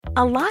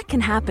A lot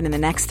can happen in the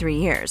next 3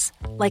 years.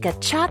 Like a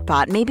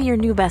chatbot may be your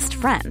new best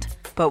friend.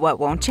 But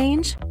what won't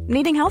change?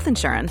 Needing health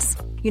insurance.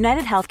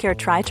 United Healthcare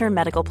Tri-Term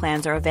Medical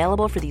Plans are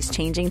available for these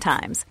changing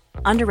times.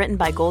 Underwritten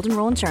by Golden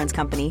Rule Insurance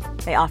Company,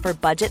 they offer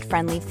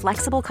budget-friendly,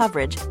 flexible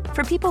coverage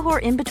for people who are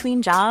in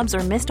between jobs or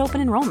missed open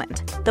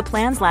enrollment. The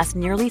plans last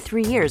nearly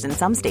 3 years in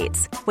some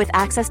states, with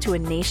access to a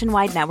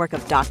nationwide network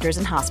of doctors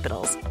and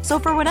hospitals. So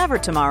for whatever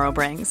tomorrow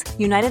brings,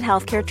 United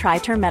Healthcare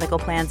Tri-Term Medical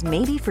Plans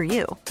may be for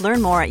you.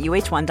 Learn more at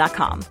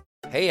uh1.com.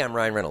 Hey, I'm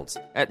Ryan Reynolds.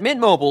 At Mint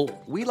Mobile,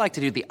 we like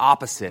to do the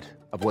opposite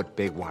of what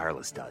Big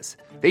Wireless does.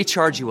 They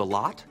charge you a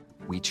lot.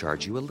 We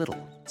charge you a little.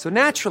 So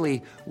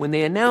naturally, when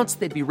they announced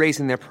they'd be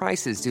raising their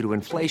prices due to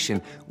inflation,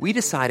 we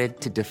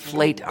decided to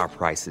deflate our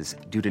prices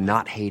due to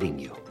not hating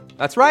you.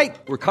 That's right.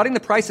 We're cutting the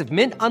price of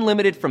Mint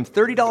Unlimited from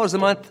 $30 a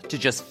month to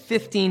just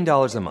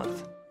 $15 a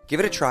month. Give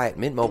it a try at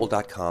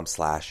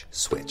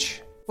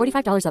mintmobile.com/switch.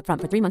 $45 up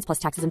front for 3 months plus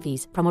taxes and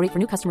fees. Promo rate for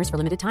new customers for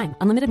limited time.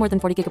 Unlimited more than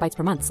 40 gigabytes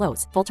per month.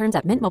 Slows full terms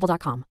at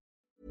mintmobile.com.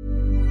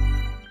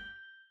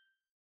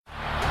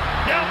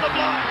 Down the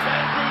block,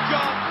 Andrew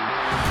John.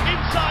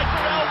 Inside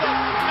for Elba.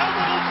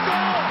 Elba will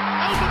score.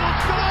 Elba will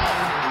score.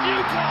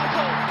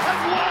 Newcastle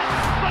have won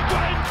the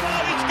Grand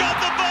Final. He's got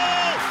the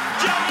ball.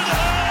 Jared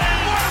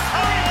Hayes.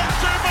 Oh,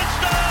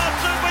 superstar,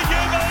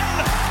 superhuman.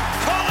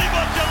 Call him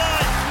what you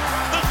like.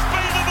 The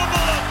speed of a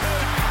bullet.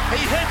 He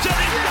hits it.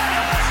 He's got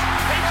it.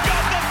 He's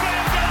got the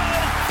field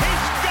goal.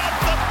 He's got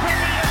the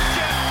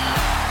premiership.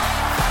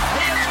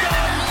 He has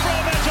gone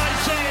from, as I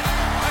said,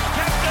 a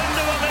captain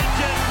to a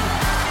legend.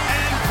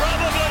 And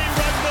probably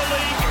rugby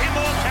league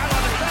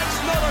immortality. That's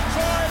not a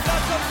try,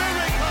 that's a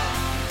miracle.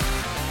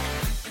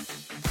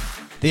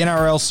 The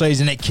NRL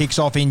season, it kicks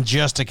off in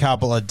just a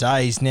couple of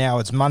days. Now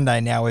it's Monday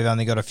now. We've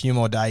only got a few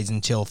more days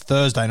until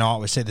Thursday night.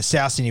 We see the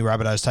South Sydney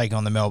Rabbitohs taking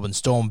on the Melbourne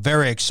Storm.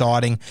 Very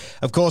exciting.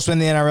 Of course, when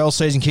the NRL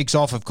season kicks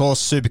off, of course,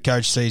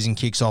 Supercoach season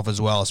kicks off as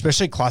well,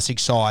 especially classic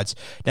sides.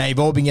 Now, you've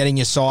all been getting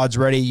your sides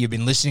ready. You've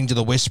been listening to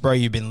the Whisperer.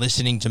 You've been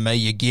listening to me.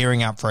 You're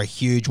gearing up for a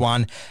huge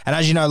one. And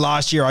as you know,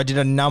 last year I did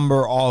a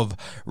number of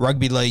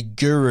Rugby League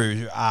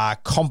Guru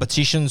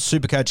competitions,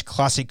 Supercoach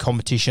Classic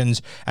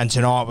competitions, and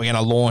tonight we're going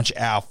to launch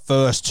our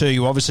first two.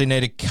 You obviously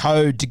need a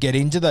code to get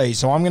into these,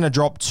 so I'm going to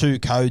drop 2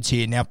 codes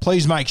here. Now,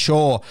 please make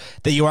sure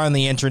that you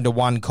only enter into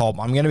one comp.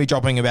 I'm going to be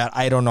dropping about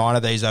 8 or 9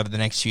 of these over the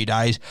next few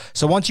days,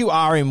 so once you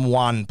are in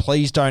one,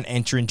 please don't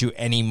enter into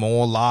any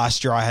more.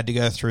 Last year I had to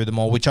go through them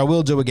all, which I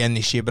will do again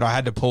this year, but I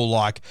had to pull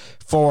like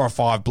 4 or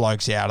 5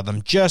 blokes out of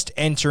them. Just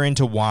enter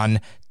into one.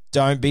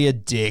 Don't be a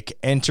dick.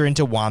 Enter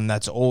into one.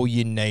 That's all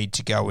you need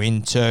to go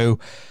into.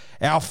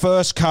 Our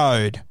first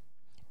code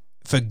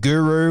for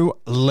Guru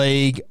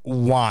League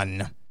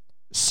 1,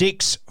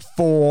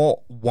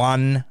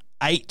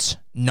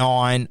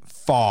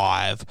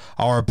 641895.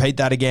 I'll repeat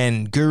that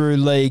again. Guru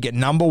League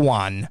number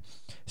 1,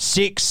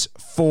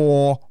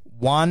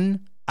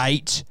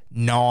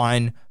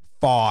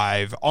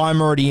 641895.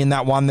 I'm already in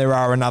that one. There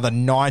are another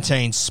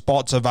 19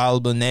 spots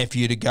available in there for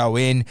you to go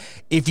in.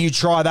 If you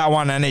try that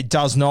one and it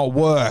does not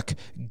work,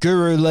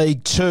 Guru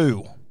League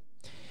 2,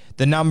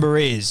 the number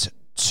is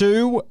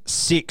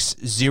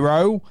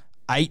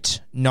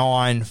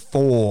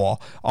 260894.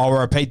 I'll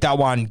repeat that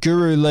one.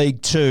 Guru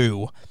League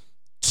 2,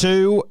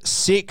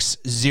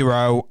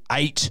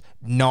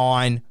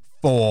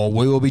 260894.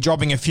 We will be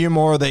dropping a few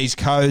more of these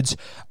codes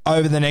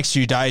over the next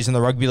few days on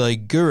the Rugby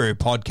League Guru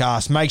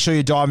podcast. Make sure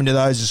you dive into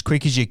those as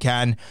quick as you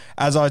can.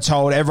 As I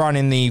told everyone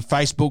in the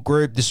Facebook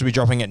group, this will be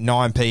dropping at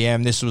 9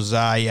 p.m. This was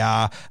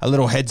a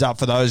little heads up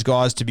for those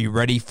guys to be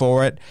ready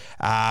for it.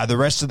 The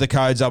rest of the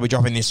codes I'll be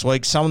dropping this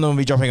week. Some of them will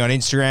be dropping on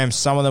Instagram.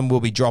 Some of them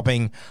will be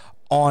dropping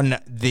on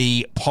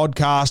the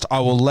podcast. I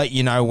will let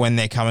you know when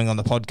they're coming on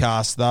the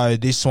podcast, though.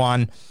 This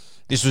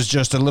was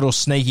just a little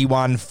sneaky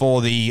one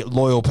for the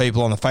loyal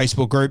people on the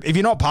Facebook group. If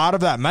you're not part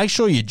of that, make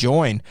sure you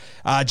join.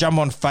 Jump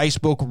on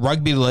Facebook,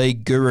 Rugby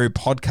League Guru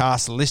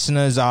podcast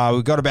listeners.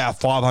 We've got about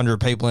 500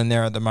 people in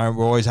there at the moment.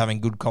 We're always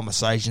having good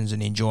conversations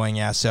and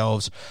enjoying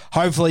ourselves.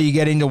 Hopefully you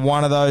get into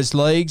one of those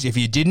leagues. If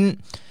you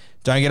didn't,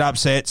 don't get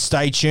upset.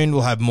 Stay tuned.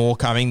 We'll have more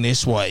coming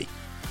this week.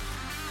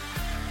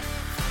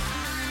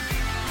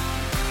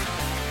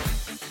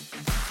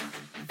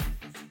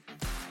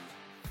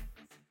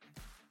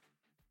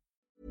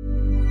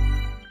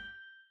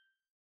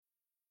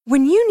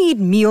 When you need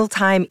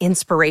mealtime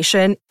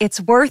inspiration, it's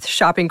worth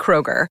shopping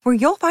Kroger, where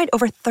you'll find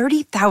over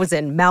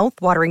 30,000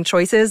 mouth-watering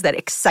choices that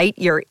excite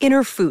your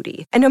inner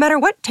foodie. And no matter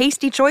what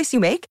tasty choice you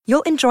make,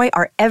 you'll enjoy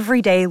our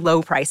everyday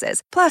low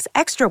prices, plus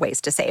extra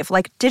ways to save,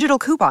 like digital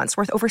coupons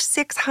worth over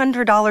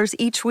 $600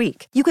 each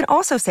week. You can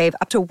also save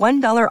up to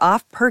 $1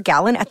 off per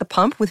gallon at the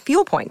pump with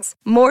fuel points.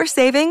 More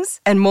savings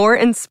and more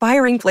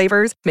inspiring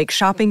flavors make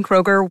shopping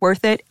Kroger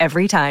worth it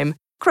every time.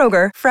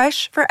 Kroger,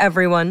 fresh for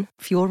everyone.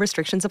 Fuel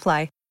restrictions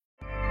apply.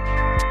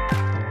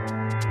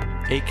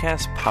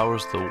 Acast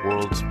powers the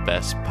world's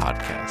best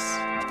podcasts.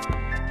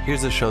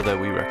 Here's a show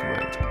that we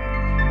recommend.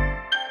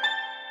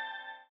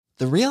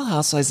 The Real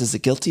Housewives is a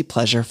guilty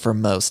pleasure for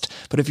most,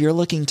 but if you're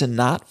looking to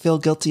not feel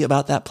guilty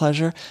about that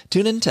pleasure,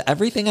 tune in to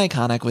Everything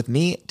Iconic with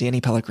me,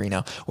 Danny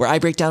Pellegrino, where I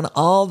break down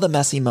all the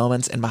messy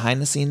moments and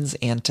behind-the-scenes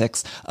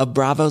antics of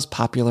Bravo's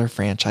popular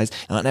franchise.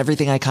 And on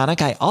Everything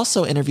Iconic, I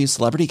also interview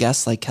celebrity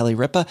guests like Kelly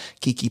Ripa,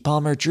 Keke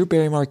Palmer, Drew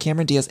Barrymore,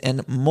 Cameron Diaz,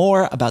 and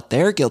more about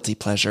their guilty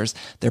pleasures,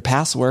 their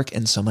past work,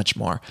 and so much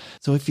more.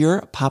 So if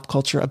you're pop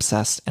culture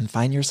obsessed and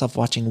find yourself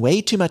watching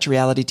way too much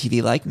reality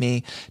TV like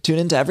me, tune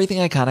into Everything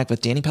Iconic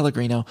with Danny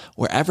Pellegrino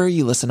wherever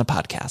you listen to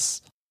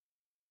podcasts.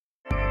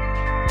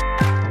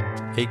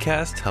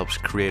 Acast helps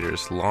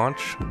creators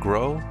launch,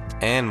 grow,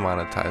 and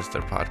monetize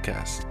their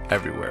podcasts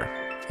everywhere.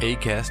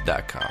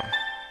 Acast.com.